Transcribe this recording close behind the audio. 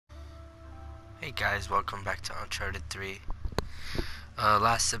Hey guys, welcome back to Uncharted 3.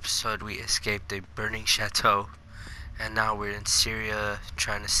 Last episode we escaped a burning chateau, and now we're in Syria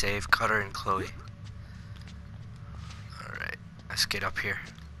trying to save Cutter and Chloe. Alright, let's get up here.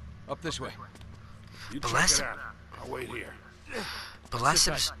 Up this way. You But check last- it out. I'll wait here. But last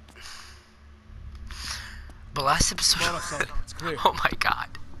Sit episode... Come on, son. It's clear. Oh my god.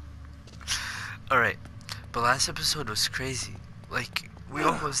 Alright, but last episode was crazy. Like, we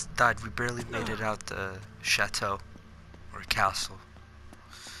almost died. We barely made it out the chateau. Or castle.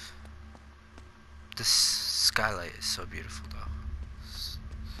 This skylight is so beautiful though.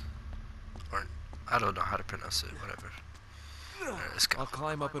 Or, I don't know how to pronounce it, whatever. Alright, let's go. I'll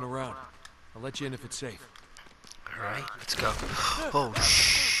climb up and around. I'll let you in if it's safe. Alright, let's go. Oh,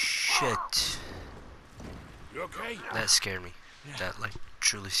 shit. You okay? That scared me. That, like,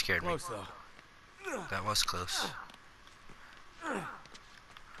 truly scared me. Close though. That was close.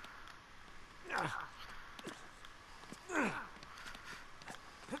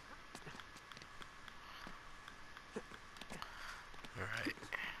 Alright.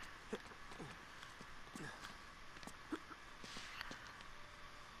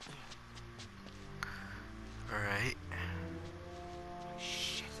 Alright.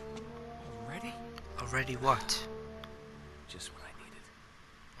 Shit. Already? Already what? Just what I needed.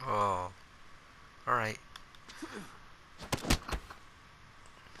 Oh. Alright.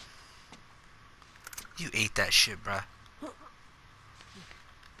 You ate that shit, bruh.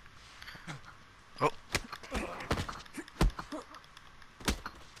 Oh.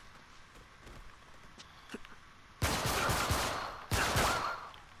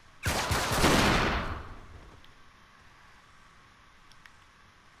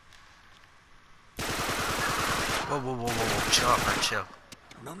 Whoa, whoa, whoa, whoa, whoa. Chill out, man, chill.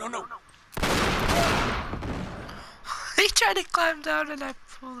 No. He tried to climb down and I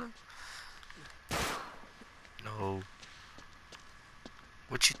pulled him. No.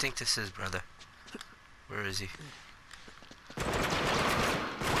 What you think this is, brother? Where is he?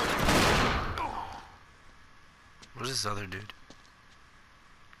 Where's this other dude?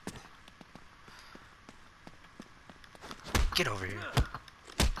 Get over here.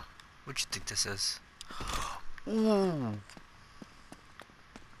 What you think this is? Ooh.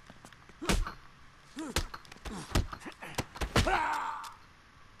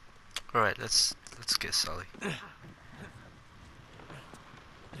 Alright, let's get Sully.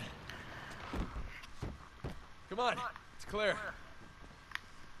 Come on. It's clear. What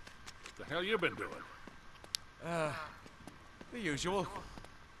the hell you been doing? The usual.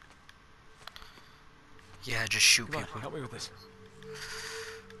 Yeah, just shoot Come on, people. help me with this.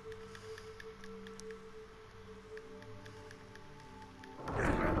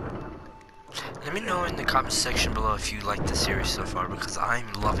 Let me know in the comments section below if you like the series so far, because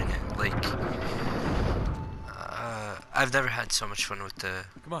I'm loving it. Like, I've never had so much fun with the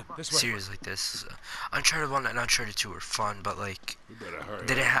Come on, this way. series like this. Uncharted 1 and Uncharted 2 were fun, but like, We better hurry.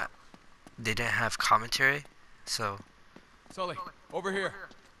 they didn't have commentary, so Sully, over here.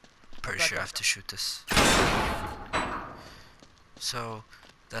 pretty Back sure I up. have to shoot this. So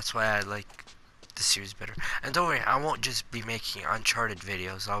that's why I like the series better. And don't worry, I won't just be making Uncharted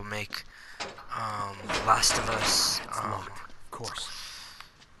videos. I'll make Last of Us. Of course.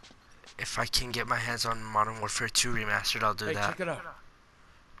 If I can get my hands on Modern Warfare 2 Remastered, I'll do Hey, that. check it out.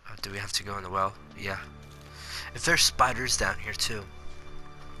 Do we have to go in the well? Yeah. If there's spiders down here too.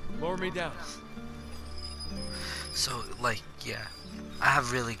 Lower me down. So, like, yeah. I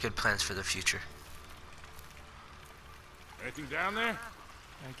have really good plans for the future. Anything down there?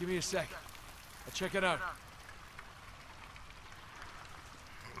 Give me a sec. I'll check it out.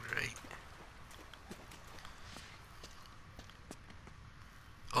 Alright.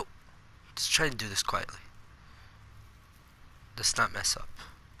 Oh. Let's try to do this quietly. Let's not mess up.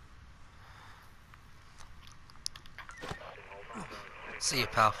 See you,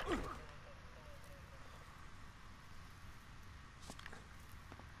 pal.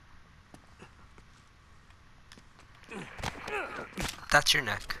 That's your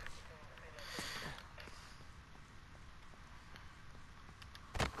neck.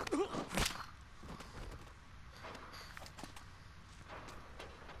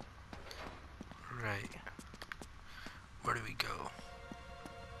 Right. Where do we go?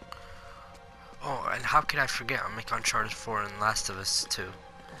 Oh, and how could I forget? I'll make Uncharted 4 and Last of Us 2.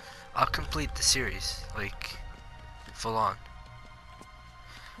 I'll complete the series, like, full on.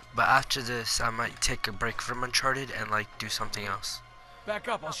 But after this, I might take a break from Uncharted and, like, do something else. Back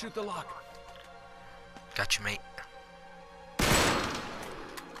up, I'll shoot the lock. Got you, mate.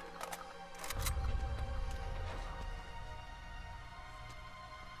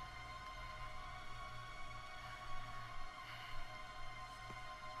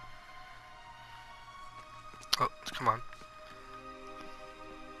 Come on.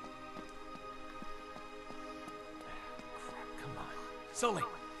 Come on. Sully,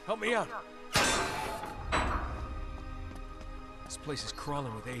 help me out. This place is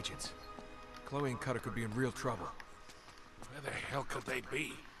crawling with agents. Chloe and Cutter could be in real trouble. Where the hell could they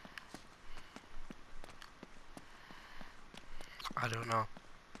be? I don't know.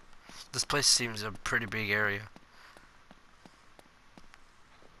 This place seems a pretty big area.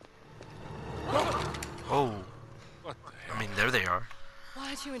 Oh. What the hell? I mean, there they are. Why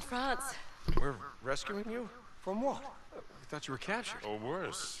aren't you in France? We're rescuing you? From what? We thought you were captured. Or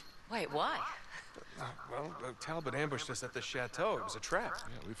worse. Wait, why? Well, Talbot ambushed us at the chateau. It was a trap.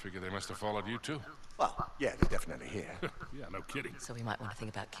 Yeah, we figured they must have followed you too. Well, yeah, they're definitely here. Yeah, no kidding. So we might want to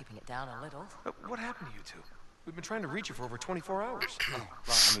think about keeping it down a little. What happened to you two? We've been trying to reach you for over 24 hours. Oh,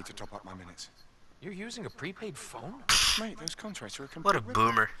 right, I need to top up my minutes. You're using a prepaid phone? Mate, those contracts are a complete What a rip.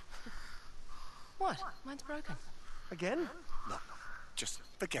 boomer. What? Mine's broken. Again? Look, just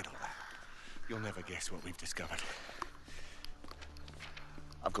forget all that. You'll never guess what we've discovered.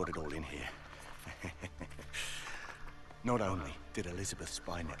 I've got it all in here. Not only did Elizabeth's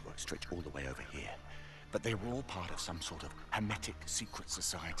spy network stretch all the way over here, but they were all part of some sort of hermetic secret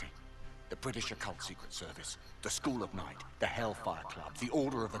society. The British Occult Secret Service, the School of Night, the Hellfire Club, the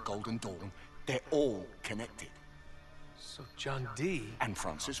Order of the Golden Dawn, they're all connected. So John D. And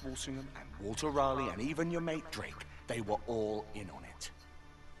Francis Walsingham and Walter Raleigh and even your mate Drake, they were all in on it.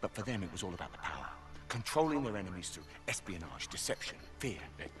 But for them it was all about the power. Controlling their enemies through espionage, deception, fear.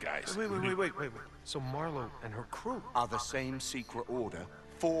 Hey, guys. Wait. So Marlowe and her crew Are the same secret order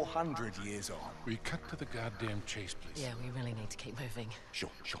 400 years on. We cut to the goddamn chase, please. Yeah, we really need to keep moving. Sure.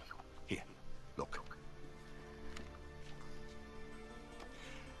 Here, look.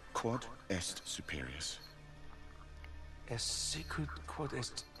 Quod est superius. Es sicut quod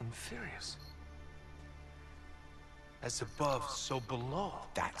est inferius. As above, so below.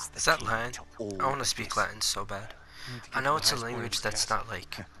 That's the Is that key Latin? to all I want to of speak this. Latin so bad. We need to I get know to it's the a highest point of language this that's castle. not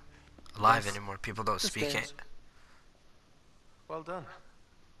like alive Yes. anymore. People don't The speak stairs. it. Well done.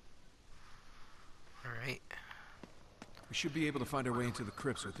 Alright. We should be able to find our way into the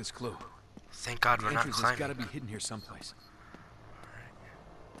crypts with this clue. Thank God The we're not entrance has got to climbing. be hidden here someplace.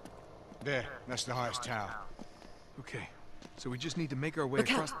 There, that's the highest tower. Okay, so we just need to make our way Look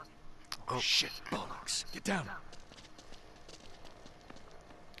across. out. Oh. Shit, bollocks! Get down.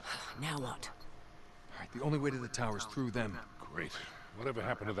 Now what? All right, the only way to the tower is through them. Great. Whatever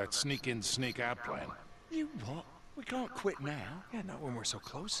happened to that sneak in, sneak out plan? You what? We can't quit now. Yeah, not when we're so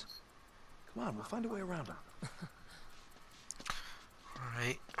close. Come on, we'll find a way around them.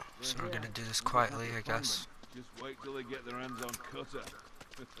 Alright. So we're gonna do this quietly, I guess. Just wait till they get their hands on Cutter.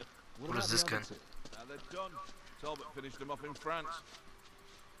 What is this gun? Now they're done. Talbot finished them off in France.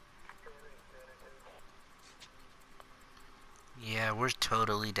 Yeah, we're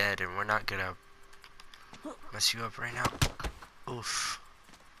totally dead and we're not gonna mess you up right now. Oof.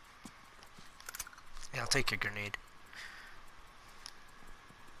 Yeah, I'll take your grenade.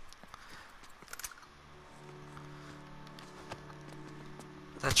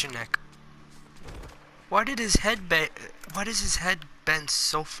 That's your neck. Why did his head bend? Why does his head bend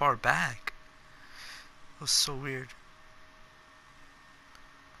so far back? That was so weird.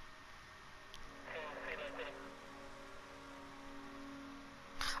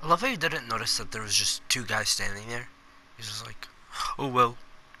 I love how you didn't notice that there was just two guys standing there. He's just like, oh well.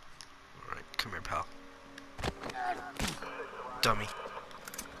 Alright, come here, pal. Dummy.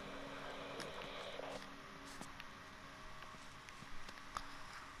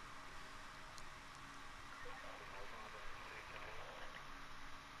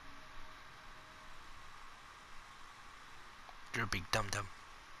 You're a big dum-dum.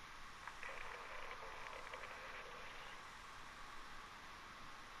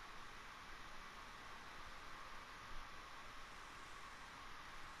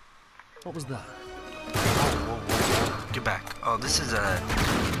 What was that? Get back. Oh, this is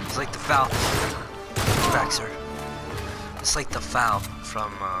it's like the foul. Get back, sir. It's like the foul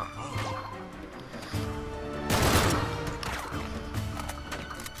from,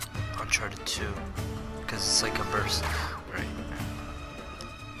 Uncharted 2. Because it's like a burst. Right.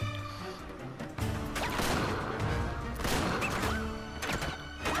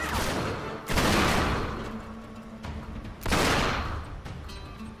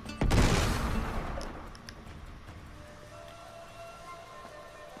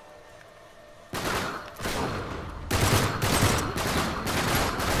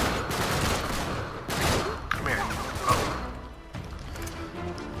 Come here. Oh.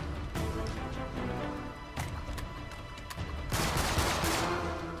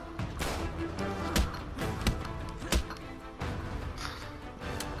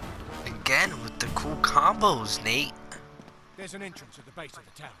 combos, Nate. There's an entrance at the base of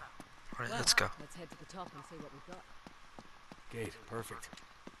the tower. Alright, let's go. Let's head to the top and see what we've got. Gate, perfect.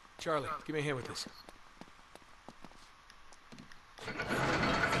 Charlie, give me a hand with this.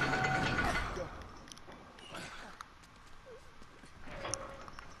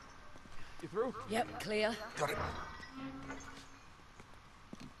 You through? Yep, clear. Got it.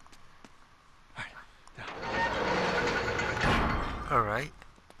 Alright.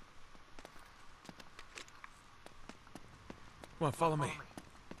 Come on, follow me.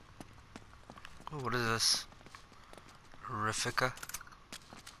 Oh, what is this? Rifica?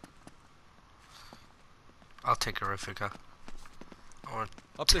 I'll take a Rifica. I want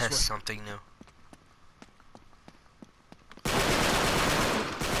Up to this test way. something new.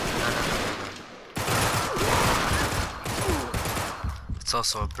 It's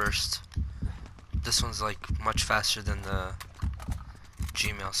also a burst. This one's like much faster than the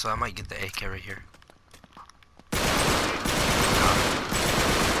Gmail, so I might get the AK right here.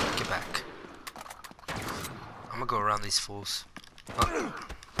 Get back. I'm gonna go around these fools. Oh.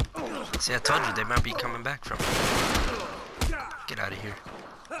 See, I told you they might be coming back from. Get out of here.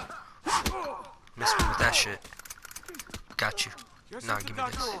 Miss me with that shit. Got you. Nah, give me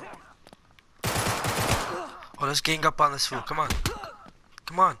this. Oh, let's gang up on this fool. Come on.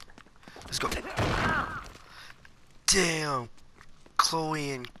 Come on. Let's go. Damn.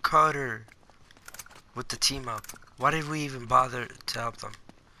 Chloe and Carter with the team up. Why did we even bother to help them?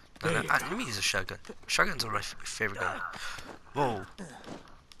 Let me use a shotgun. Shotguns are my favorite gun. Whoa.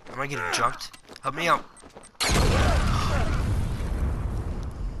 Am I getting jumped? Help me out.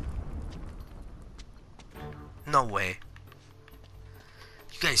 No way.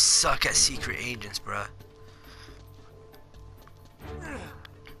 You guys suck at secret agents, bruh.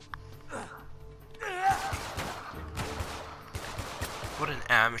 What an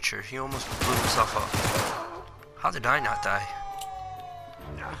amateur. He almost blew himself up. How did I not die?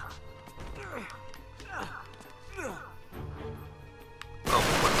 Oh,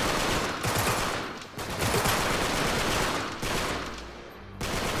 what?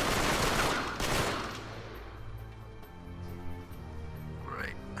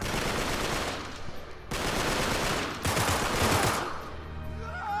 Right.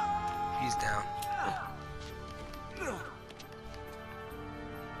 He's down.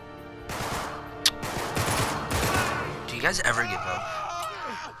 Do you guys ever give up?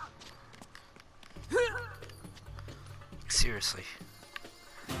 Seriously.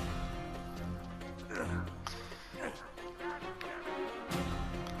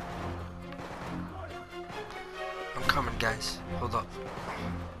 I'm coming, guys. Hold up.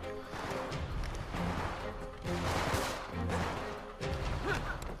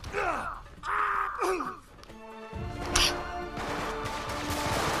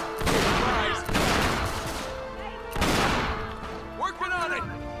 Working on it.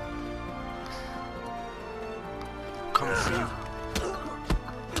 Coming for you.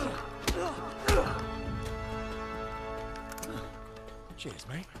 Cheers,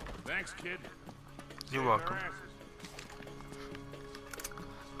 mate. Thanks, kid. You're Saved welcome. our asses.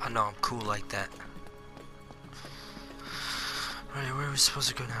 I know I'm cool like that. Alright, where are we supposed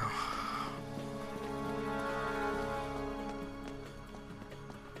to go now?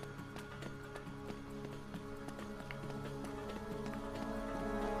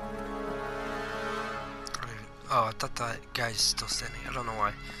 Oh, I thought that guy's still standing. I don't know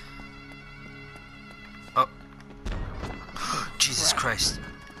why. Oh. Jesus Christ.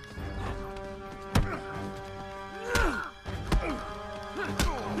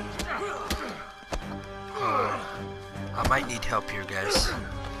 I might need help here, guys.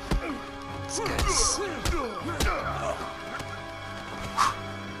 This guy's...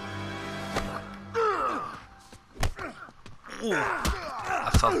 Ooh.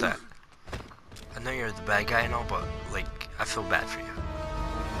 I felt that. I know you're the bad guy and all, but, like, I feel bad for you.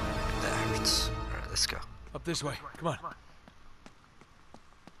 That hurts. Alright, let's go. Up this way. Come on.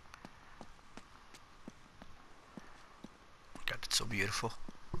 God, it's so beautiful.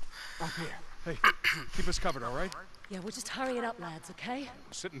 Up here. Hey, keep us covered, all right? Yeah, we'll just hurry it up, lads, okay?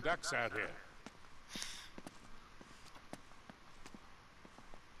 We're sitting ducks out here.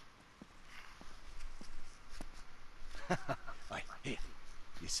 Right, here.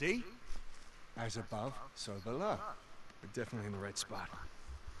 You see? As above, so below. We're definitely in the right spot.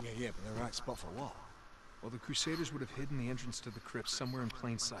 Yeah, but the right spot for what? Well, the Crusaders would have hidden the entrance to the crypt somewhere in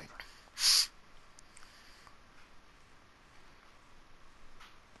plain sight.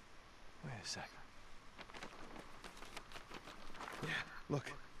 Wait a second. Yeah, look.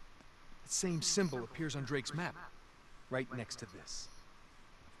 The same symbol appears on Drake's map. Right next to this.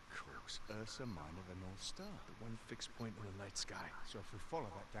 Of looks Ursa Minor the North Star. The one fixed point in the night sky. So if we follow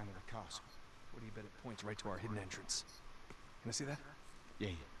that down to the castle. What do you bet it points right to our hidden entrance? Can I see that? Yeah.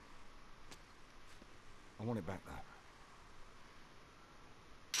 I want it back though.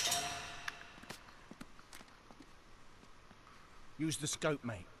 Use the scope,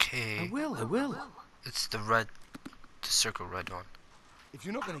 mate. Okay. I will. It's the circle red one. If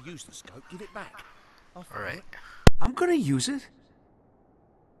you're not going to use the scope, give it back. Alright. I'm gonna use it.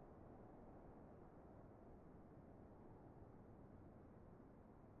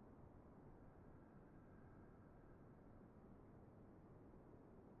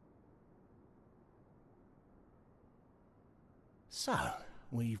 So,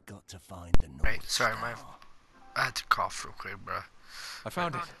 we've got to find the North Right, sorry, Star. I had to cough real quick, bruh. I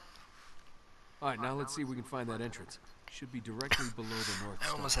found it. Alright, now let's see if we can find that entrance. Should be directly below the North I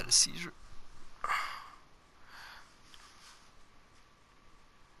Star. almost had a seizure.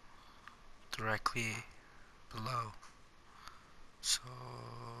 Directly below. So...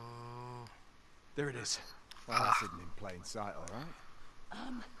 There it is. Well, that's hidden in plain sight, all right?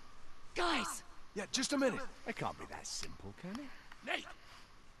 Guys! Yeah, just a minute. It can't be that simple, can it? Nate!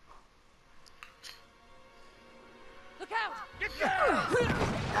 Look out!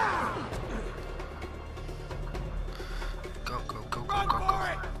 Go.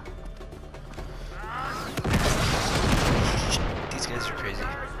 Shit, these guys are crazy.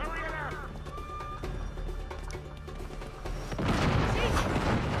 What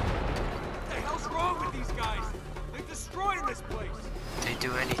the hell's wrong with these guys? They're destroying this place. They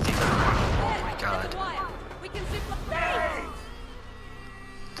do anything I want. Oh my god. We can zip.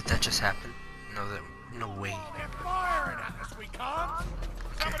 Did that just happen? No way. They're firing at us, we can't!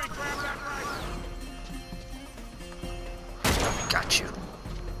 Somebody grab that rifle! Got you.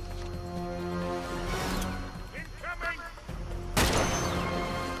 Incoming!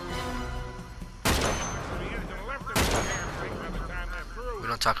 Be to the left of the damn thing by the time they're through. We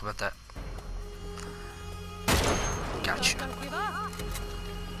don't talk about that. Got you. Don't give up.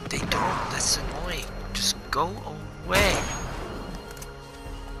 They don't. That's annoying. Just go away.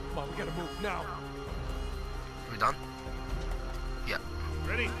 Come on, we gotta move now. We done? Yeah.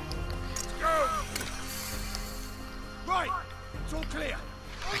 Ready? Let's go! Right! It's all clear.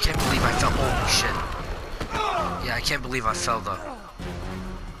 I can't believe I fell. Holy shit. Yeah, I can't believe I fell though.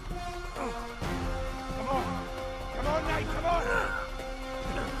 Come on! Come on, Nate, come on!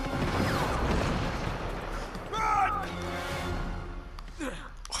 Run!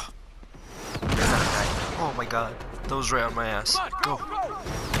 Oh my god. That was right on my ass. Go.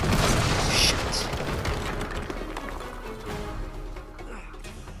 Shit.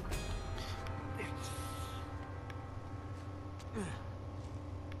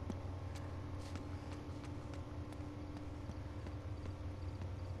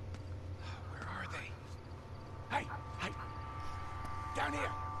 Where are they? Hey! Down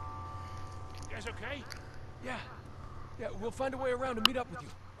here! You guys okay? Yeah, we'll find a way around to meet up with you.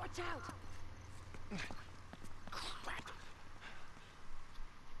 Watch out! Crap!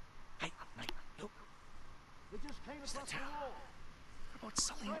 Hey, mate, look. They just came It's the tower. What about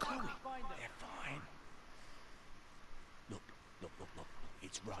Sully and Chloe? They're fine. Look.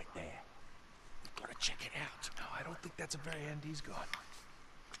 It's right there. We've got to check it out. No, I don't think that's a very end he's gone.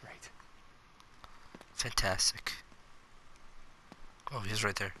 Great. Fantastic. Oh, he's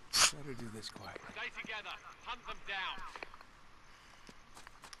right there. Better do this quietly. Stay together. Hunt them down.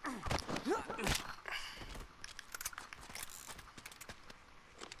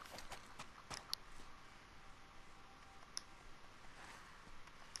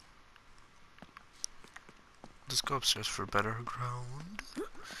 Let's go upstairs for better ground.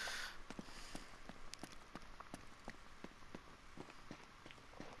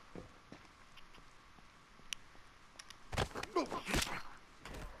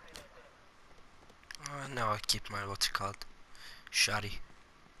 Now I keep my, what's it called? Shoddy.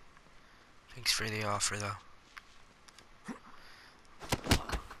 Thanks for the offer though.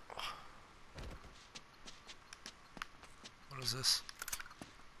 What is this?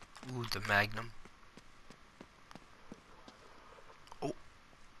 Ooh, the Magnum. Oh.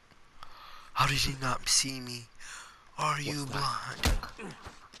 How did he not see me? Are you blind?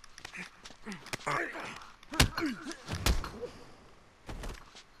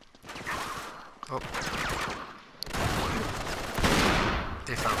 Oh.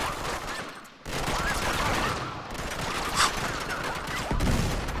 They found one.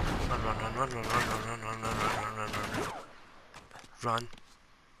 Run.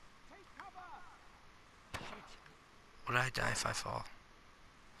 Would I die if I fall?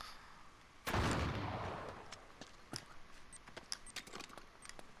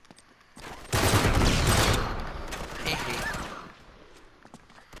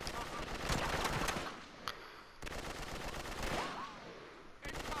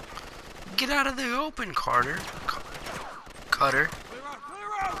 Get out of the open, Carter. Cutter.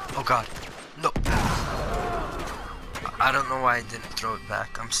 Oh god. No. I don't know why I didn't throw it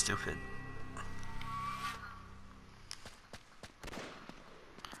back. I'm stupid.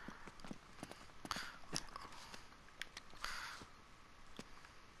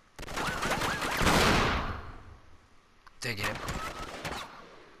 Did I get him?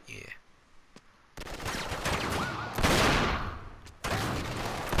 Yeah.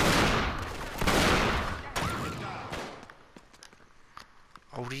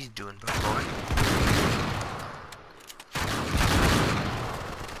 Oh, what are you doing, boy?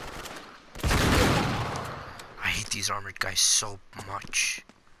 I hate these armored guys so much.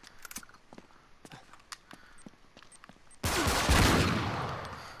 Oh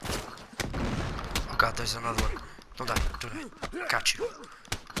god, there's another one. Don't die, don't die. Got you.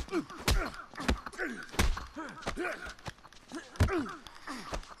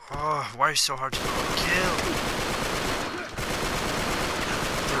 Oh, why are you so hard to kill?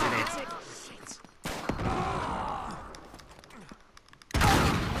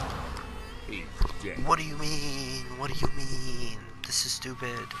 What do you mean? What do you mean? This is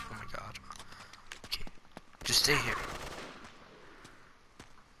stupid. Oh my god. Okay. Just stay here.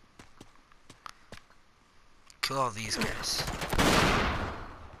 Kill all these guys.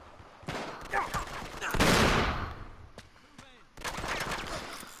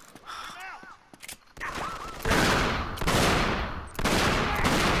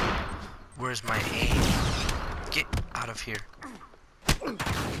 Where's my aim? Get out of here.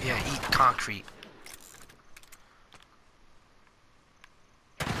 Yeah, eat concrete.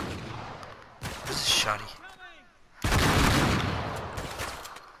 This is shoddy.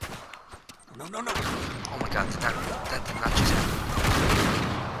 No, no, no. Oh my god, that did not just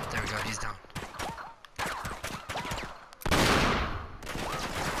happen. There we go, he's down.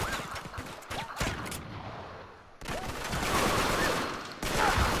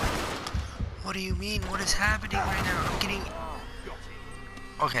 What do you mean? What is happening right now? I'm getting...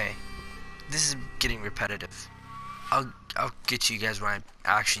 Okay, this is getting repetitive. I'll get to you guys when I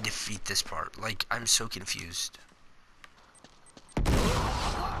actually defeat this part. Like, I'm so confused.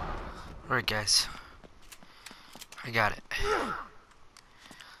 Alright guys, I got it.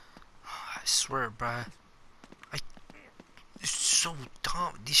 I swear, bruh. It's so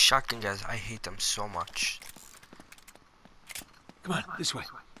dumb. These shotgun guys, I hate them so much. Come on, this way.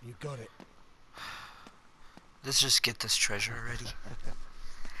 You got it. Let's just get this treasure already.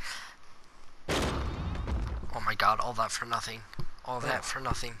 Oh my god, all that for nothing. All that for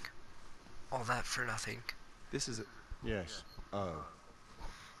nothing. All that for nothing. This is it. Yes. Oh.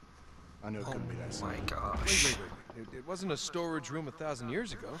 I knew it couldn't be that Oh simple. my gosh. Wait. It wasn't a storage room 1,000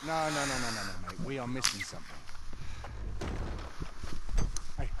 years ago. No, mate. We are missing something.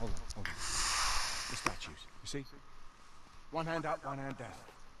 Hey, hold on. The statues, you see? One hand up, one hand down.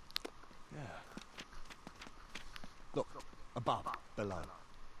 Yeah. Look, above, below.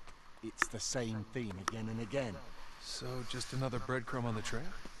 It's the same theme again and again. So, just another breadcrumb on the trail?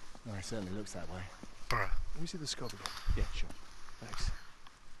 No, it certainly looks that way. Bruh. Let me see the scope again. Yeah, sure. Thanks.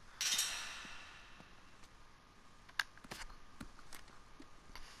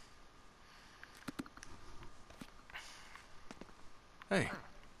 Hey,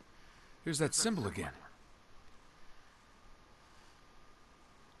 here's that symbol again.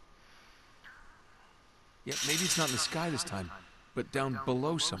 Yeah, maybe it's not in the sky this time, but down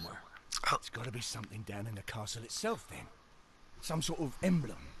below somewhere. It's got to be something down in the castle itself, then. Some sort of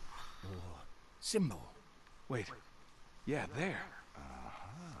emblem. Or symbol. Wait. Yeah, there.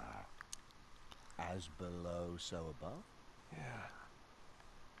 As below, so above. Yeah.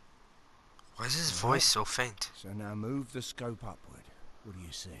 Why is his voice so faint? So now move the scope upward. What do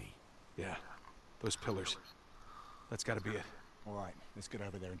you see? Yeah. Those pillars. That's gotta be it. All right, let's get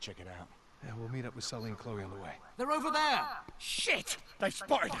over there and check it out. Yeah, we'll meet up with Sully and Chloe on the way. They're over there! Shit! They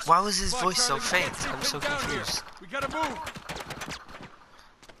spotted us! Why was his voice so faint? I'm so confused. We gotta move!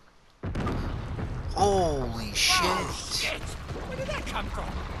 Holy shit! Shit! Where did that come from?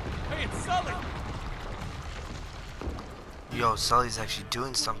 Hey, it's Sully! Yo, Sully's actually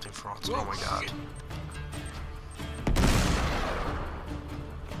doing something for once. Oh my god.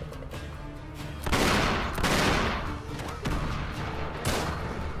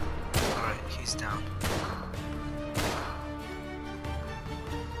 Alright, he's down.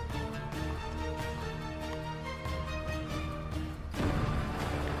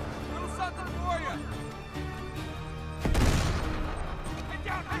 Little something for you! Head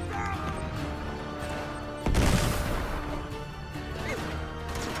down, head down!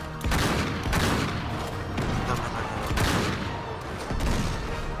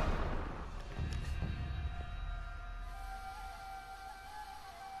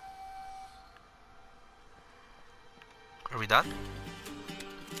 done?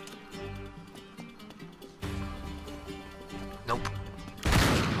 Nope.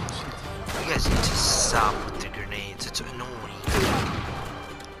 You guys need to stop with the grenades. It's annoying.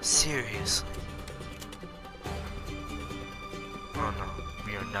 Seriously. Oh no,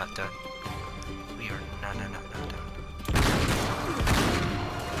 we are not done. We are not done.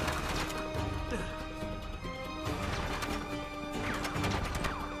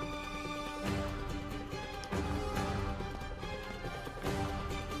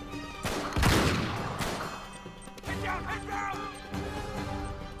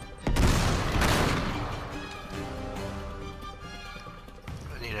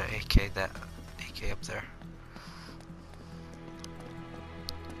 I need an AK, that AK up there.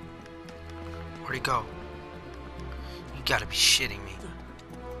 Where'd he go? You gotta be shitting me.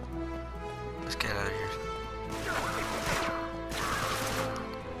 Let's get out of here.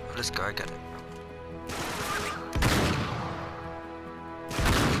 Let's go, I got it.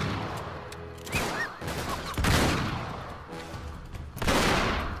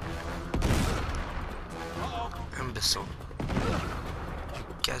 Imbecile. You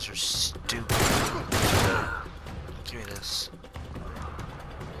guys are stupid. Give me this.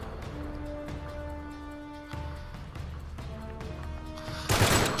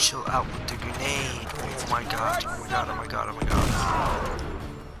 Chill out with the grenade. Oh my god, oh my god, oh my god, oh my god.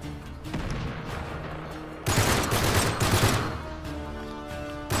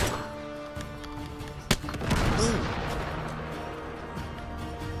 Ooh.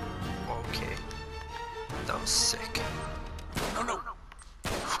 Okay. That was sick. No, no.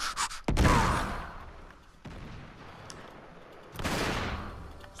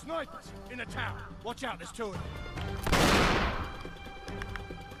 Snipers in the town. Watch out, there's two of them.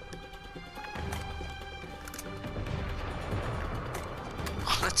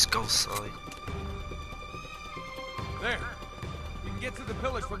 Let's go, Sully. There. You can get to the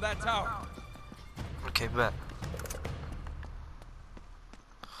pillars from that tower. Okay, bet.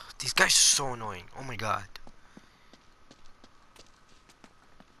 These guys are so annoying. Oh my god.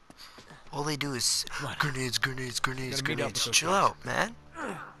 All they do is grenades, grenades, grenades, Gotta meet up grenades. with those Chill guys. out, man.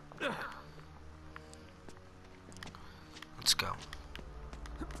 Let's go.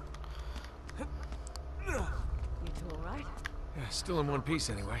 You two alright? Yeah, still in one piece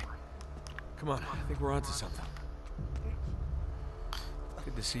anyway. Come on, I think we're onto something.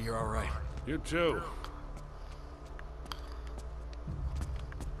 Good to see you're all right. You too.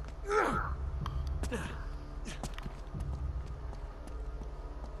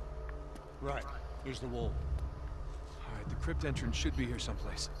 Right, here's the wall. All right, the crypt entrance should be here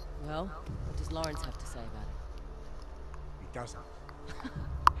someplace. Well, what does Lawrence have to say about it? He doesn't.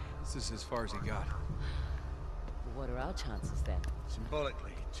 This is as far as he got. Well, what are our chances then?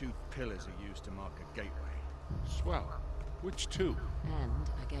 Symbolically, two pillars are used to mark a gateway. Swell. Which two? And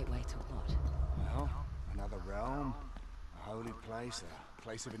a gateway to what? Well, another realm, a holy place, a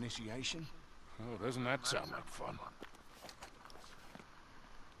place of initiation. Oh, doesn't that sound like fun?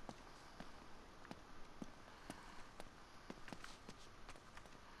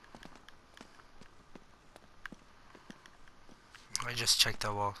 I just checked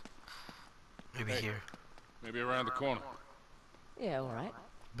that wall. Maybe Hey. here. Maybe around the corner. Yeah, alright.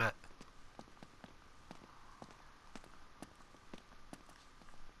 Bet.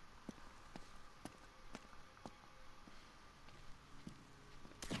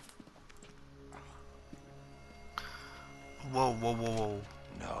 Whoa, whoa, whoa, whoa.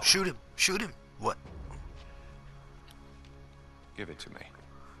 No. Shoot him! Shoot him! What? Give it to me.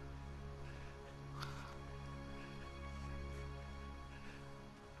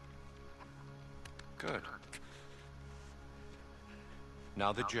 Good.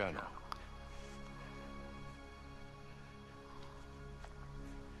 Now the journal.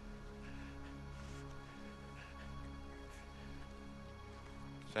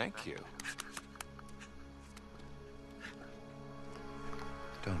 Thank you.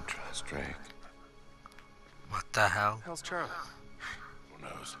 Don't trust Drake. What the hell? Hell's Charlie? Who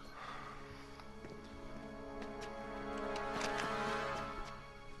knows?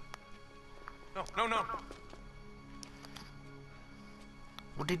 No, no, no.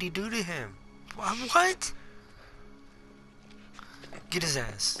 What did he do to him? What? Get his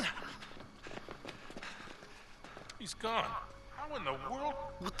ass. He's gone. How in the world?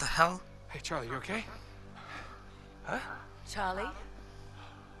 What the hell? Hey, Charlie, you okay? Charlie?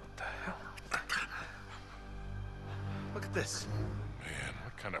 Look at this. Man,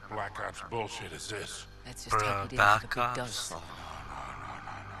 what kind of Black Ops bullshit is this? Let's just Bruh, take it in back with a big off. dose. Oh,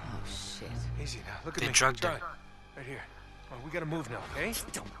 shit. Easy now. Look at They me. drugged him. Charlie. Right here. Well, we gotta move now, okay?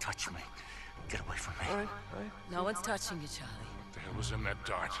 Don't touch me. Get away from me. All right. No one's touching you, Charlie. What the hell was in that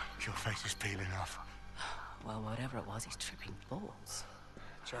dart? Your face is peeling off. Well, whatever it was, he's tripping balls.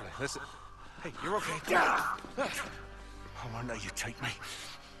 Charlie, listen. Hey, you're okay. I won't let you take me.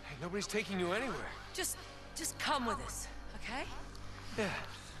 Hey, nobody's taking you anywhere. Just come with us, okay? Yeah.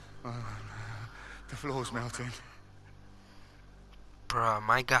 The floor's melting. Bruh,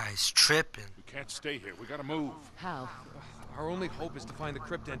 my guy's tripping. We can't stay here. We gotta move. How? Our only hope is to find the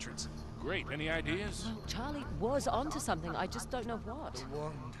crypt entrance. Great. Any ideas? Well, Charlie was onto something. I just don't know what.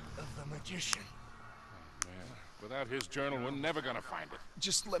 Wand of the magician. Man, without his journal, we're never gonna find it.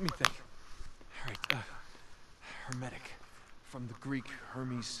 Just let me think. All right, hermetic. From the Greek,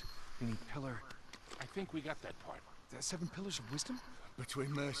 Hermes, meaning pillar. I think we got that part. That 7 pillars of wisdom?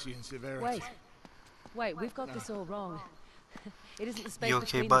 Between mercy and severity. Wait, we've got this all wrong. It isn't the space You okay,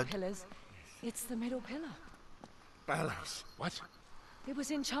 between bud? the pillars. It's the middle pillar. Balance. What? It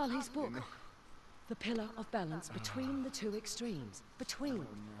was in Charlie's book. The pillar of balance between the two extremes. Between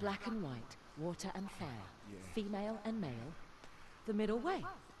black and white, water and fire, female and male. The middle way.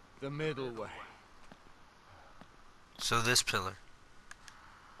 The middle way. So this pillar.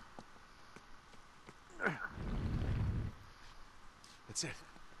 That's it.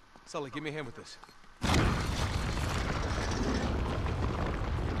 Sully, give me a hand with this.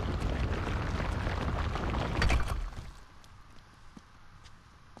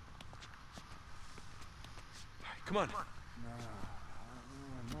 Come on.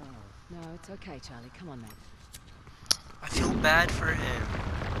 No, it's okay, Charlie. Come on, mate. I feel bad for him.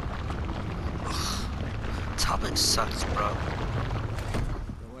 Ugh. Topic sucks, bro.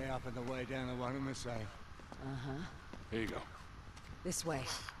 The way up and the way down are one and the same. Uh-huh. Here you go. This way.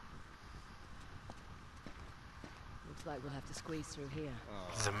 Looks like we'll have to squeeze through here.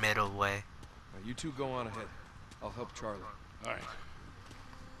 The middle way. Now, you two go on ahead. I'll help Charlie. All right.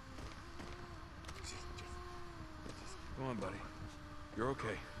 Go on, buddy. You're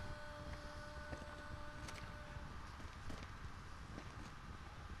okay.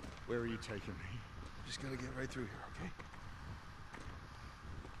 Where are you taking me? Just gotta get right through here, okay?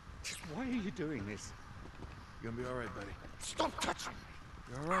 Just why are you doing this? You're gonna be all right, buddy. Stop touching me!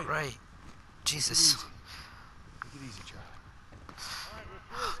 You're all right. Right. Jesus. Take it easy, Charlie.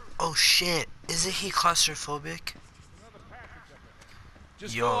 Oh shit. Isn't he claustrophobic?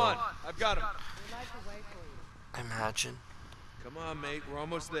 Just Yo. go on. I've got him. Imagine. Come on, mate. We're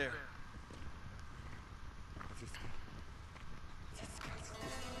almost there. It's closing.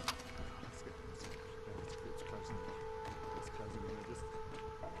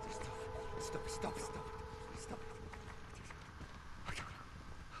 It's closing. Stop. I can't.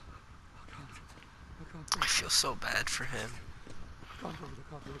 I feel so bad for him. I can't do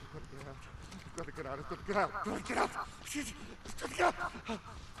it. I've got to get out. I've got to get out. I've got to get out. I've got to get out.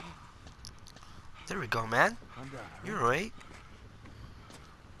 There we go, man. I'm down. You're right.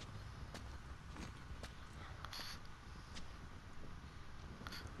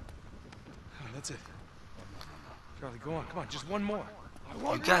 That's it. Charlie, go on. Come on. Just one more.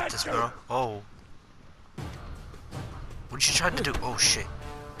 You got this, bro. Oh. What you trying to do? Oh shit.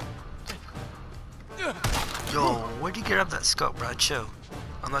 Yo, where'd you get up that scope, bro? Chill.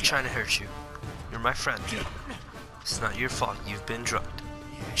 I'm not trying to hurt you. You're my friend. It's not your fault. You've been drugged.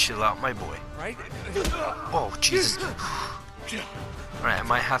 Chill out, my boy. Right? Oh, Jesus. Alright, I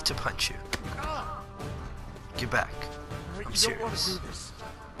might have to punch you. Get back. I'm serious.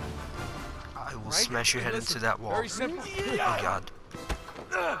 I will smash your head into that wall. Very simple. Oh god.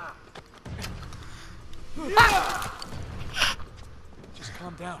 Just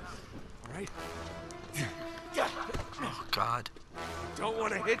calm down. All right? Oh god. Don't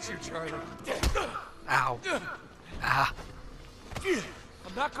want to hit you, Charlie. Ow. Ah.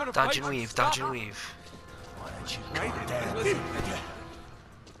 I'm not going to Dodge fight and you. weave, Stop. dodge and weave. Right? Listen.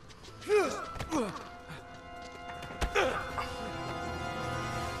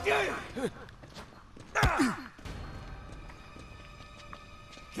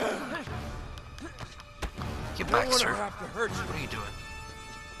 Get I back, don't want to sir. have to hurt you. What are you doing?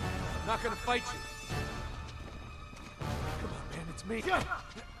 I'm not going to fight you. Come on, man. It's me. Right,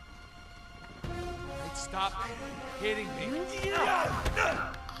 stop hitting me.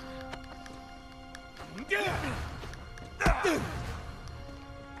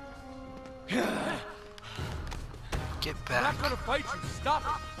 Get I'm back. not going to fight you. Stop it.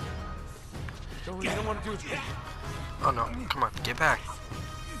 Don't want to do it. Oh no, come on, get back.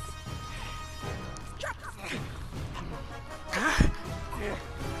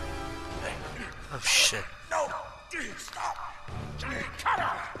 Oh shit. No! Stop! Cut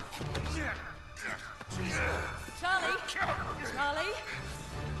her! Charlie? Charlie?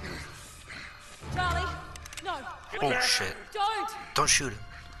 Charlie, no. Oh shit. Don't. Don't shoot him.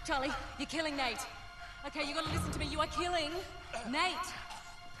 Charlie, you're killing Nate. Okay, you gotta listen to me. You are killing Nate.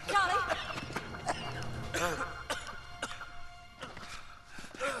 Charlie.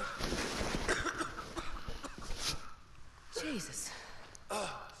 Jesus.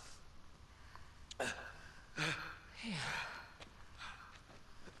 Here.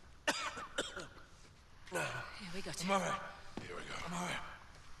 Here we go. I'm all right. Here we go. I'm all right.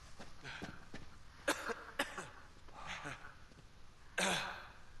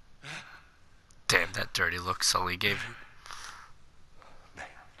 Damn, that dirty look Sully gave him.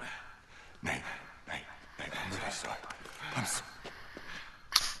 Nate, I'm really sorry. I'm sorry.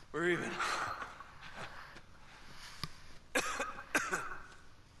 We're even.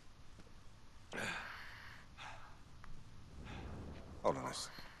 Hold on a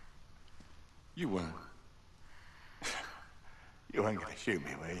second. You weren't gonna shoot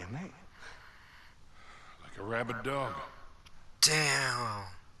me, were you, mate? Like a rabid dog. Damn.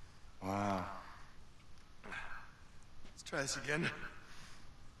 Wow. Let's try this again.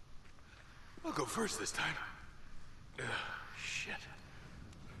 I'll go first this time. Shit.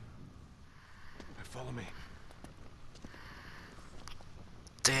 Now follow me.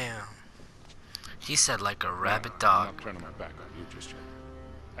 Damn. He said like a rabid I'm dog. not turning my back on you just yet.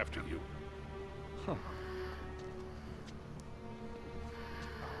 After you.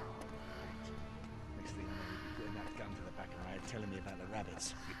 Next thing you know, you'll be putting that gun to the back of my head telling me about the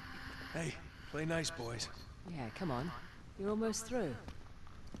rabbits. Hey, play nice, boys. Yeah, come on. You're almost through.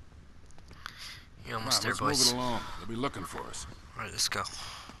 You almost there, Let's move boys. it along. They'll be looking for us. Alright, let's go.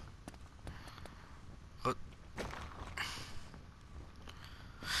 Oh.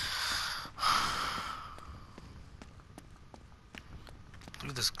 Look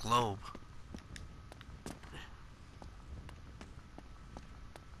at this globe.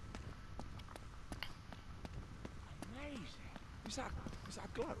 Amazing. Is that a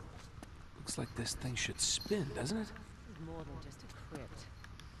globe? Looks like this thing should spin, doesn't it? This is more than just a crypt.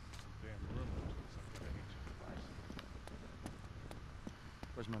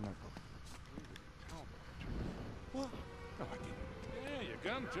 Where's my notebook? What? No, I didn't. Yeah, your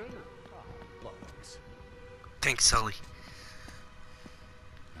gun too. Bollocks. Thanks, Sully.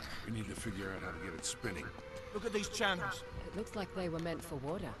 We need to figure out how to get it spinning. Look at these channels. It looks like they were meant for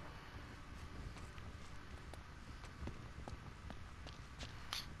water.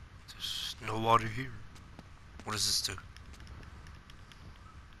 There's no water here. What does this do?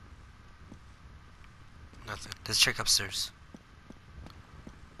 Nothing. Let's check upstairs.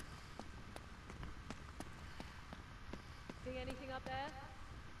 See anything up there?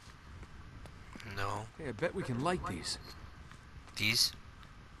 No. Hey, I bet we can light these. These?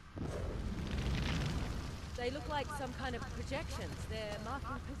 They look like some kind of projections. They're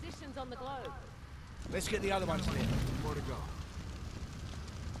marking positions on the globe. Let's get the other ones in. More to go.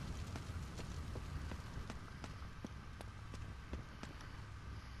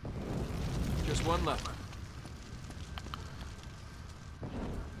 Just one left.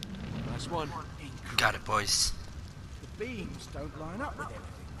 Last one. Got it, boys. The beams don't line up with everything.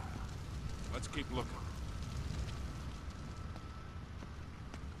 Let's keep looking.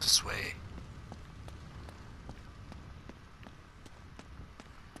 This way.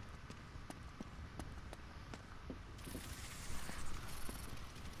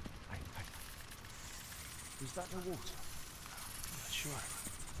 Is that the water? Not sure.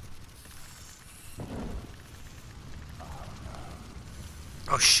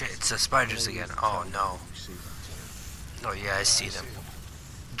 Oh shit, it's the spiders again. Oh no. You see them too. Oh yeah, I see them.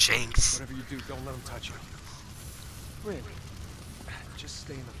 Jinx. Whatever you do, don't let them touch you. Really? Just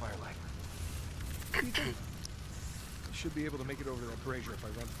stay in the firelight. You should be able to make it over to that brazier if I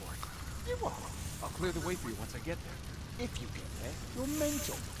run for it. You what? I'll clear the way for you once I get there. If you get there, you're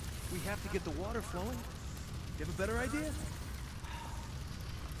mental. We have to get the water flowing. You have a better idea?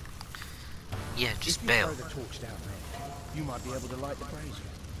 Yeah, just If you bail. throw the torch down there, you might be able to light the brazier.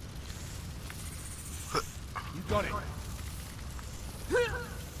 You got it.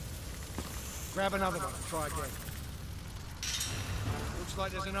 Grab another one and try again. Looks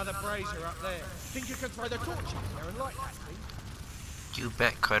like there's another brazier up there. Think you can throw the torch up there and light that thing? You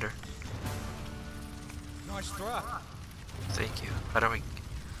bet, Cutter. Nice throw. Thank you. How do we...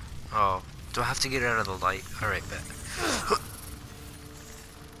 Oh, do I have to get out of the light? Alright, bet.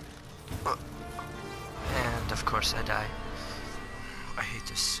 And of course I die. I hate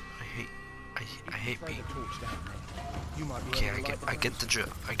this. I hate Throw being... the torch down there. You might be Okay, able to I get the drill.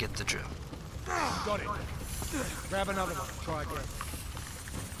 I get the drill. Got it. Grab another one. Try again.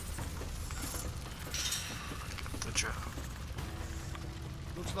 The drill.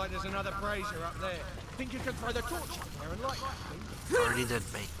 Looks Looks like there's another brazier up there. Think you can throw the torch up there and light that thing? Already did,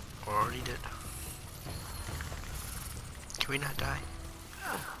 mate. Already did. Can we not die?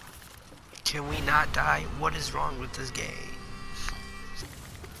 Can we not die? What is wrong with this game?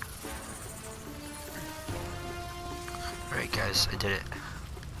 Alright guys, I did it.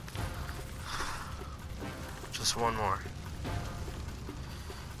 Just one more.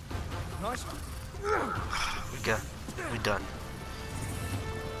 Nice. We done.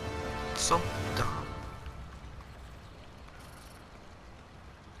 So done.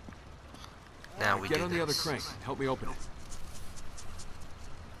 Now we Get on do the other this. crank. Help me open it.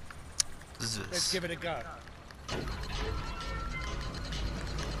 Let's give it a go.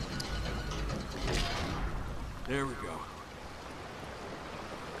 There we go.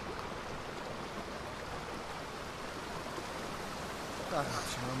 God,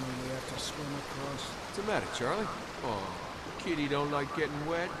 how many we have to swim across? What's the matter, Charlie? Oh, kitty don't like getting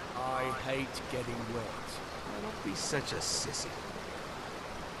wet? I hate getting wet. Now, don't be such a sissy.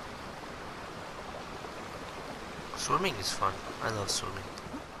 Swimming is fun. I love swimming.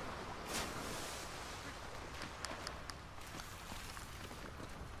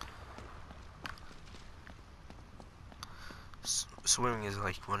 Swimming is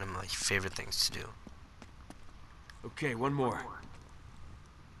like one of my favorite things to do. Okay, one more.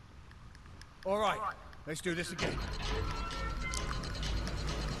 All right, let's do this again.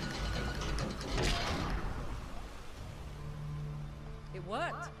 It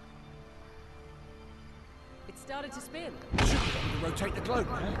worked. It started to spin. Rotate the globe,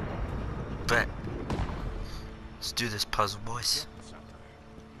 man. Bet. Let's do this puzzle, boys.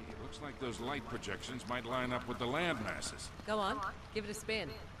 It looks like those light projections might line up with the land masses. Go on, give it a spin.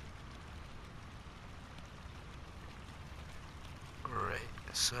 Alright,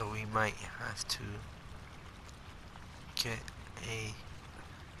 so we might have to get a...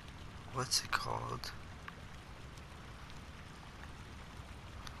 what's it called?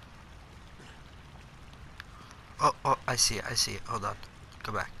 Oh, I see it. Hold on.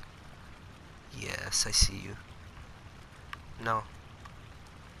 Go back. Yes, I see you. No.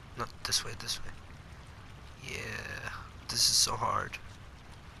 Not this way, Yeah, this is so hard.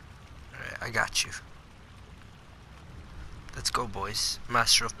 Alright, I got you. Let's go, boys.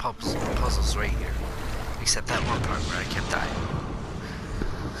 Master of puzzles right here. Except that one part where I kept dying.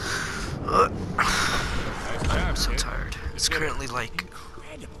 I'm so tired. It's currently like,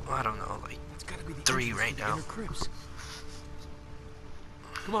 I don't know, like 3 right now.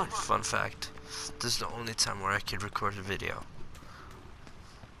 Come on. Fun fact, this is the only time where I could record a video.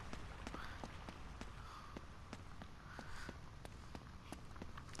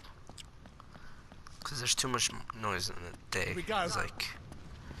 Because there's too much noise in the day. Here we go. It's like...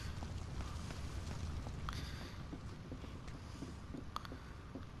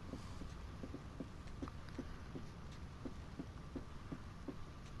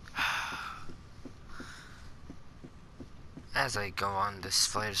 As I go on this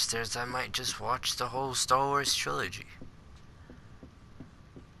flight of stairs, I might just watch the whole Star Wars trilogy.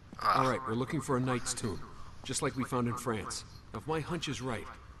 Alright, we're looking for a knight's tomb. Just like we found in France. Now, if my hunch is right,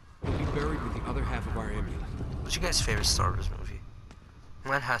 he'll be buried with the other half of our amulet. What's your guys' favorite Star Wars movie?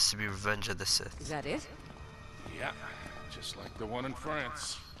 Mine has to be Revenge of the Sith. Is that it? Yeah, just like the one in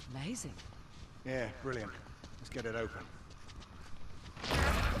France. Amazing. Yeah, brilliant. Let's get it open.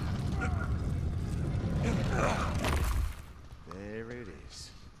 There it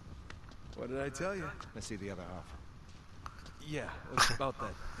is. What did I tell you? Let's see the other half. Yeah, it's about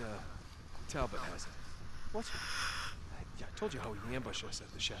that. Talbot has it. What? I told you how he ambushed us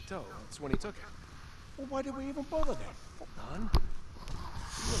at the chateau. That's when he took it. Well, why did we even bother then? None. Give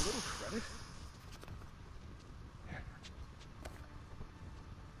you a little credit.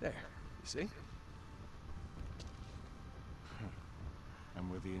 There. You see?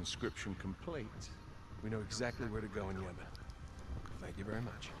 And with the inscription complete. We know exactly where to go in Yemen. Thank you very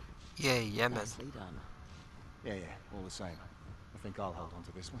much. Yay, Yemen. Nicely done. Yeah, all the same. I think I'll hold on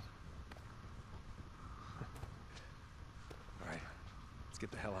to this one. Alright, let's get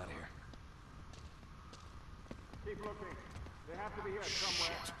the hell out of here. Keep looking. They have to be here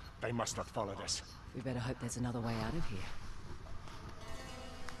somewhere. Shit. They must have followed us. We better hope there's another way out of here.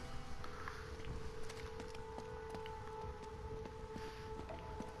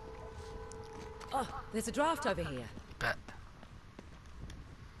 Oh, there's a draft over here. Bet.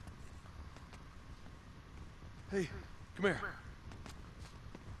 Hey, come here.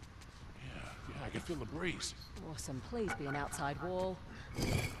 Yeah, I can feel the breeze. Awesome. Please be an outside wall.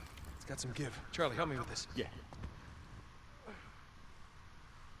 It's got some give. Charlie, help me with this. Yeah.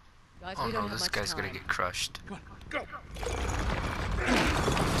 Guys, Oh we don't no, have this much guy's time. gonna get crushed. Come on, go!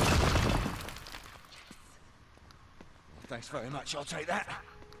 Thanks very much. I'll take that.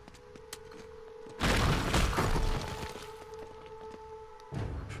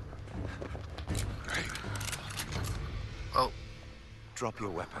 Oh. Drop your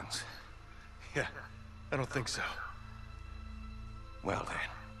weapons. Yeah, I don't think so. Well then,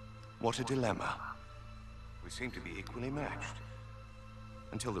 what a dilemma. We seem to be equally matched.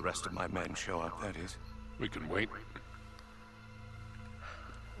 Until the rest of my men show up, that is. We can wait.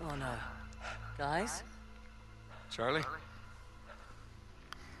 Oh no. Guys? Charlie?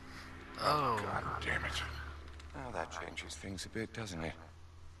 Oh. God damn it. Now that changes things a bit, doesn't it?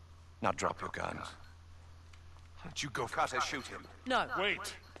 Now drop your guns. Why don't you go for Carter, shoot him. No.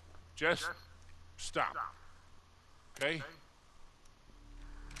 Wait. Just stop. Okay?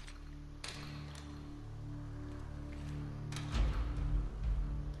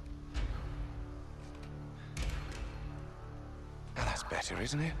 Now that's better,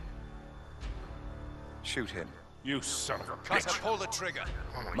 isn't it? Shoot him. You son of a Carter, bitch. pull the trigger.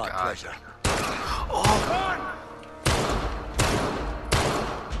 Oh my My god. pleasure.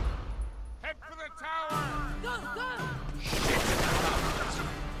 Head for the tower! Go, go!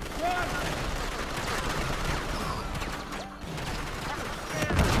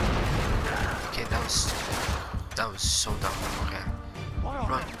 Okay, that was so dumb. Okay.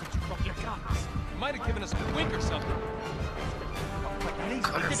 Run. Might have given us a wink or something.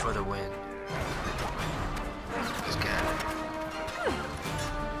 Cutter for the win. Let's get out of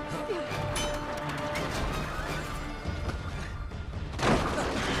here.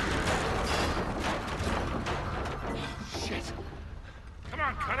 Shit. Come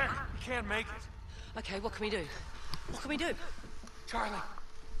on, Cutter. Can't make it. Okay, what can we do? What can we do? Charlie.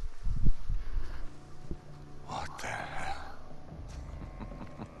 What the hell?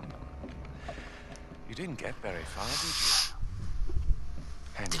 You didn't get very far, did you?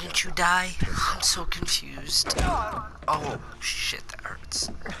 Hands Didn't up. you die? I'm so confused. Oh, shit, that hurts.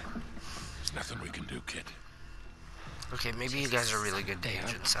 There's nothing we can do, kid. Okay, maybe you guys are really good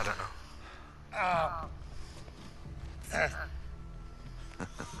agents. I don't know.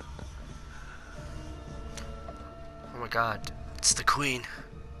 Oh my god, it's the Queen.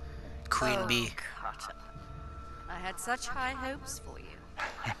 Queen Bee. Carter. I had such high hopes for you.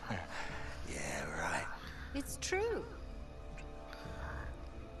 Yeah, right. It's true.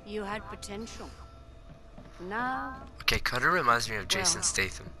 You had potential. Now, Okay, Cutter reminds me of Jason Well.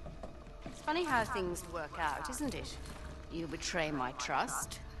 Statham. it's funny how things work out, isn't it? You betray my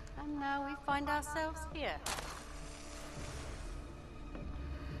trust, and now we find ourselves here.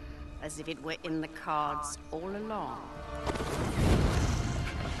 As if it were in the cards all along.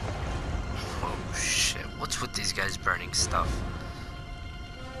 Oh shit, what's with these guys burning stuff?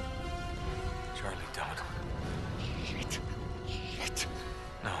 Charlie, don't. Shit.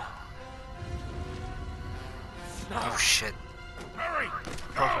 No. Oh shit. Hurry!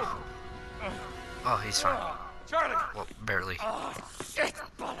 Oh, he's fine. Charlie! Well, barely. Oh, shit!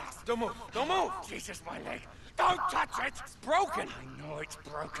 Bollocks! Don't move! Don't move! Jesus, my leg! Don't touch it! It's broken! I know it's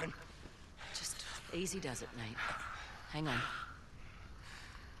broken. Just easy does it, Nate. Hang on.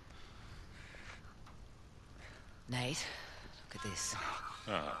 Nate, look at this.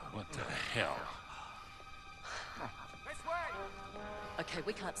 Oh, what the hell? Okay,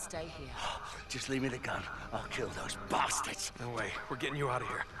 we can't stay here. Just leave me the gun. I'll kill those bastards. No way. We're getting you out of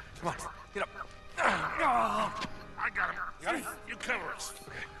here. Come on, get up. I got him. Got it? You cover us.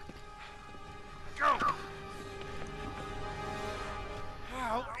 Okay. Go!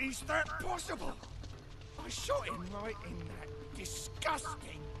 How is that possible? I shot him right in that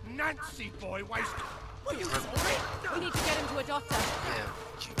disgusting Nancy boy waist. What are you sorry? We need to get him to a doctor. Yeah,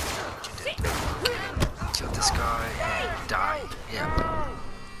 you did. Kill this guy and die. Yeah.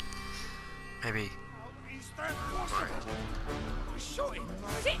 Maybe. How is that possible? I shot him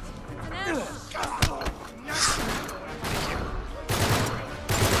right Sit! in that disgusting Nancy boy.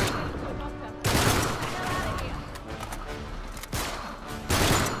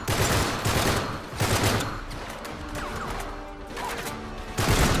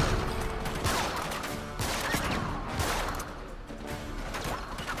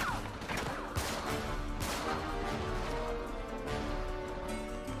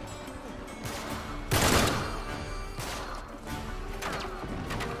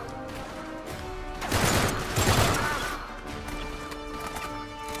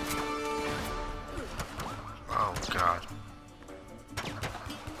 Oh god.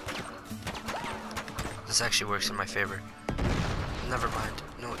 This actually works in my favor. Never mind.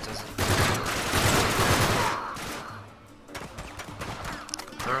 No, it doesn't.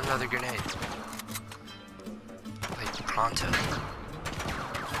 Throw another grenade. Like pronto.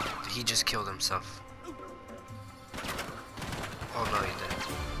 He just killed himself. Oh no, you didn't.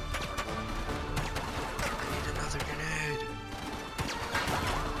 I need another grenade.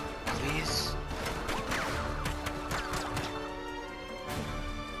 Please.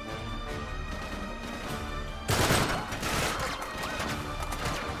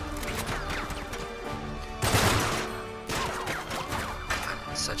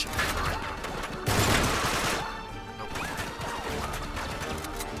 I'm such a big one. Nope.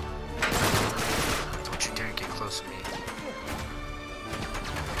 Don't you dare get close to me.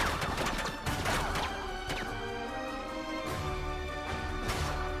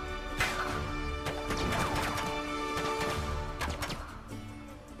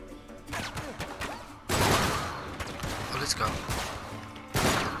 Let's go.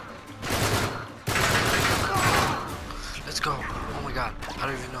 Let's go. Oh my god. I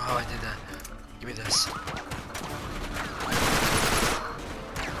don't even know how I did that. Give me this.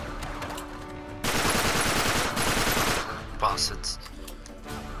 Bastards.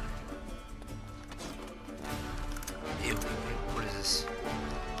 Ew. What is this?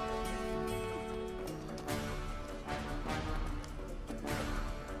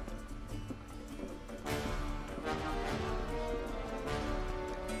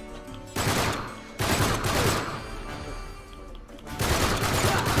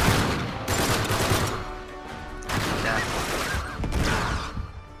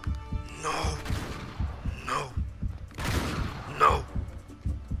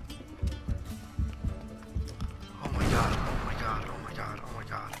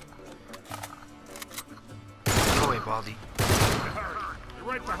 Baldy. Hurry! You're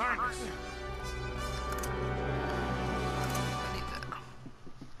right behind us. I need that.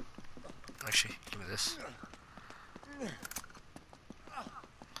 Actually, give me this.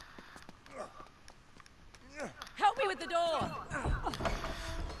 Help me with the door!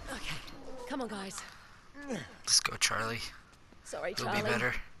 Okay, come on, guys. Let's go, Charlie. Sorry, You'll Charlie. be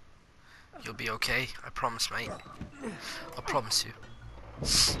better. You'll be okay. I promise, mate. I promise you.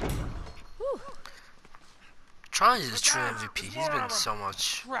 Whew. Charlie's a true MVP. He's been so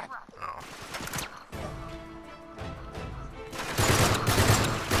much. Oh.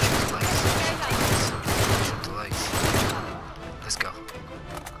 Shoot the legs. Let's go.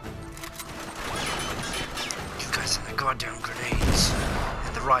 You guys and the goddamn grenades.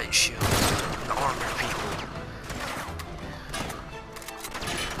 And the riot shield. And the armored people.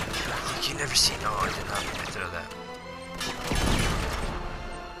 Like you never seen. Oh, I did not mean to throw that.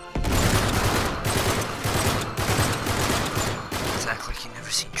 Act like you never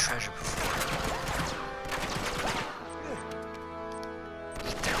seen treasure before.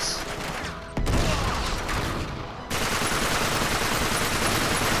 Eat this.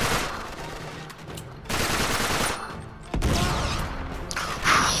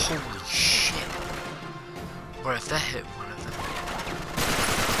 Holy shit. Or if that hit one of them.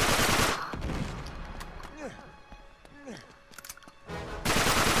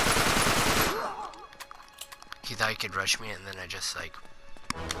 He thought he could rush me and then I just like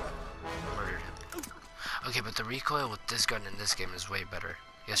murdered him. Okay, but the recoil with this gun in this game is way better.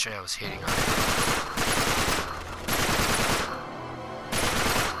 Yesterday I was hating on it.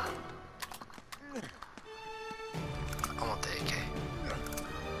 I want the AK.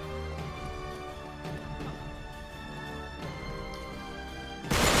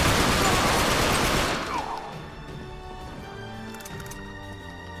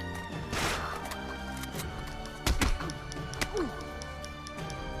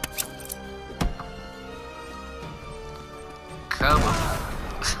 Come on.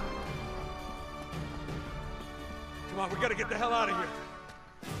 Come on, we gotta get the hell out of here.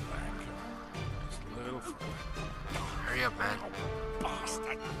 Hurry up, man.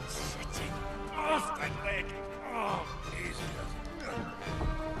 Bastard! Shitting bastard leg! Oh, easy.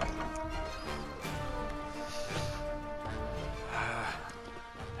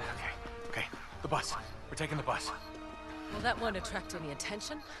 Okay. The bus. We're taking the bus. Well, that won't attract any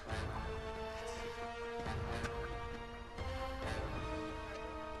attention.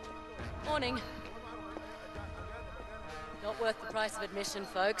 Morning. Not worth the price of admission,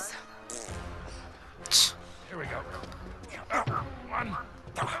 folks. Here we go. 1,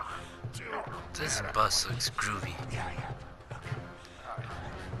 2. This bus looks groovy.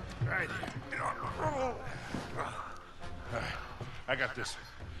 Right here. Alright, I got this.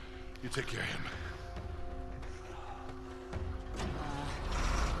 You take care of him.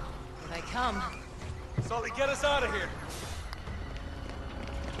 Here they come. Sully, get us out of here.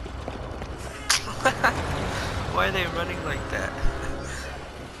 Why are they running like that?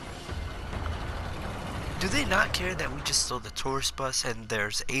 Do they not care that we just stole the tourist bus and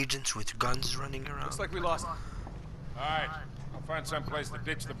there's agents with guns running around? Looks like we lost. Alright, I'll find some place to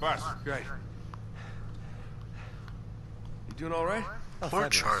ditch the bus. Great. You doing all right? Poor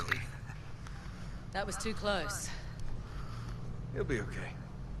Charlie. That was too close. He'll be okay.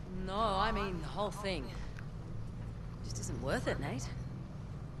 No, I mean the whole thing. Just isn't worth it, Nate.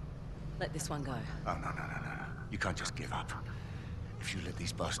 Let this one go. Oh, no. You can't just give up. If you let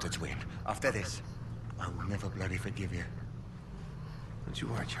these bastards win, after this, I will never bloody forgive you. Don't you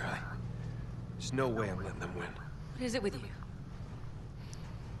worry, Charlie. There's no way I'm letting them win. What is it with you?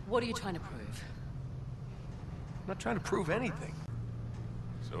 What are you trying to prove? I'm not trying to prove anything.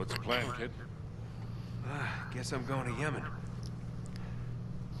 So what's the plan, kid? Guess I'm going to Yemen.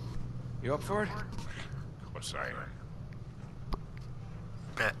 You up for it? Of course I am.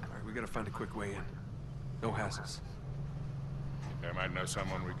 Bet. All right, we gotta find a quick way in. No hassles. Think I might know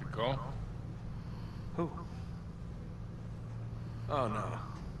someone we could call? Who? Oh, no.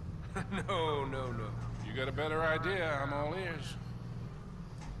 No. You got a better idea, I'm all ears.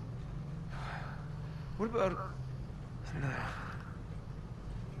 What about... No.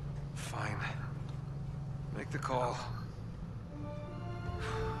 Fine. Make the call.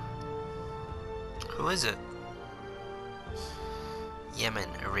 Who is it? Yemen,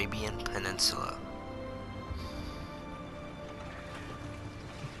 Arabian Peninsula.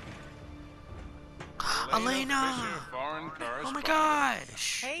 Elena! Oh my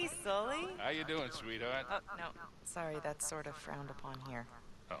gosh! Hey, Sully. How you doing, sweetheart? Oh, no. Sorry, that's sort of frowned upon here.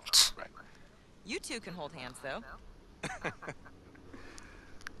 Oh, right. You two can hold hands, though.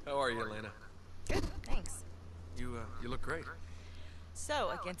 How are you, Elena? Good, thanks. You look great.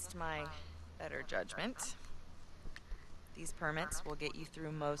 So, against my better judgment, these permits will get you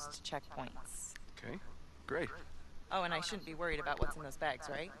through most checkpoints. Okay, great. Oh, and I shouldn't be worried about what's in those bags,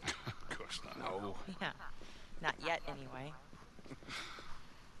 right? Of course not. No. Yeah. Not yet, anyway.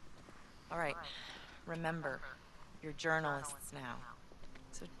 All right. Remember, you're journalists now.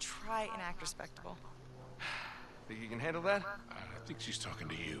 So try and act respectable. Think you can handle that? I think she's talking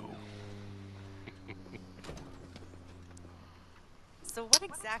to you. So what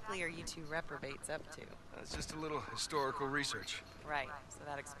exactly are you two reprobates up to? It's just a little historical research. Right, so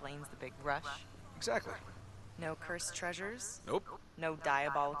that explains the big rush. Exactly. No cursed treasures? Nope. No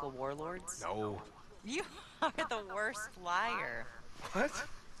diabolical warlords? No. You are the worst liar. What?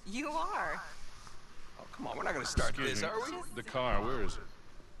 You are. Oh, come on, we're not gonna start this, are we? The car, where is it?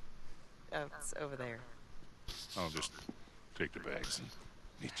 Oh, it's over there. I'll just take the bags and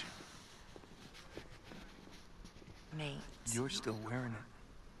meet you. Nate. You're still wearing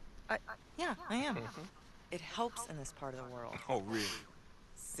it. Yeah, I am. It helps in this part of the world. Oh, really?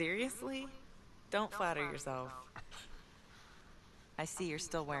 Seriously? Don't flatter yourself. I see you're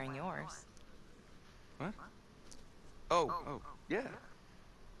still wearing yours. What? Oh, yeah.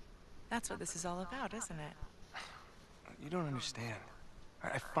 That's what this is all about, isn't it? You don't understand.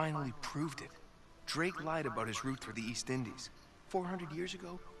 I finally proved it. Drake lied about his route through the East Indies. 400 years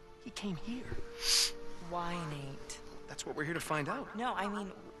ago, he came here. Why, Nate? That's what we're here to find out. No, I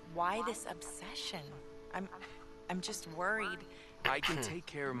mean, why this obsession? I'm just worried. I can take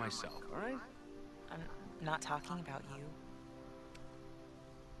care of myself, all right? I'm not talking about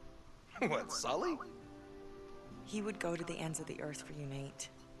you. What, Sully? He would go to the ends of the earth for you, Nate.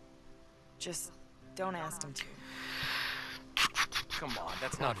 Just don't ask him to. Come on,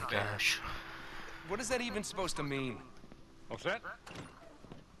 that's not fair. What is that even supposed to mean? What's that?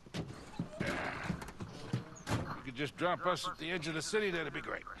 You could just drop us at the edge of the city, that'd be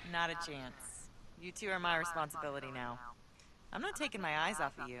great. Not a chance. You two are my responsibility now. I'm not taking my eyes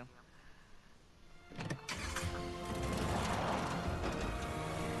off of you.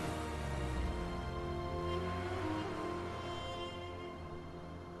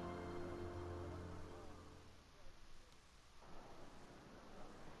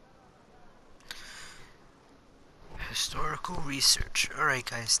 Historical research. Alright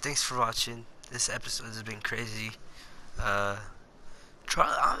guys, thanks for watching. This episode has been crazy. I'm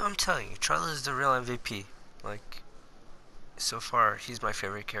telling you, Charlie is the real MVP. Like, so far, he's my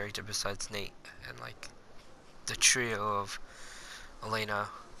favorite character besides Nate. And like, the trio of Elena,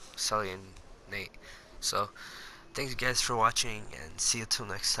 Sully, and Nate. So, thanks guys for watching, and see you till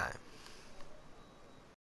next time.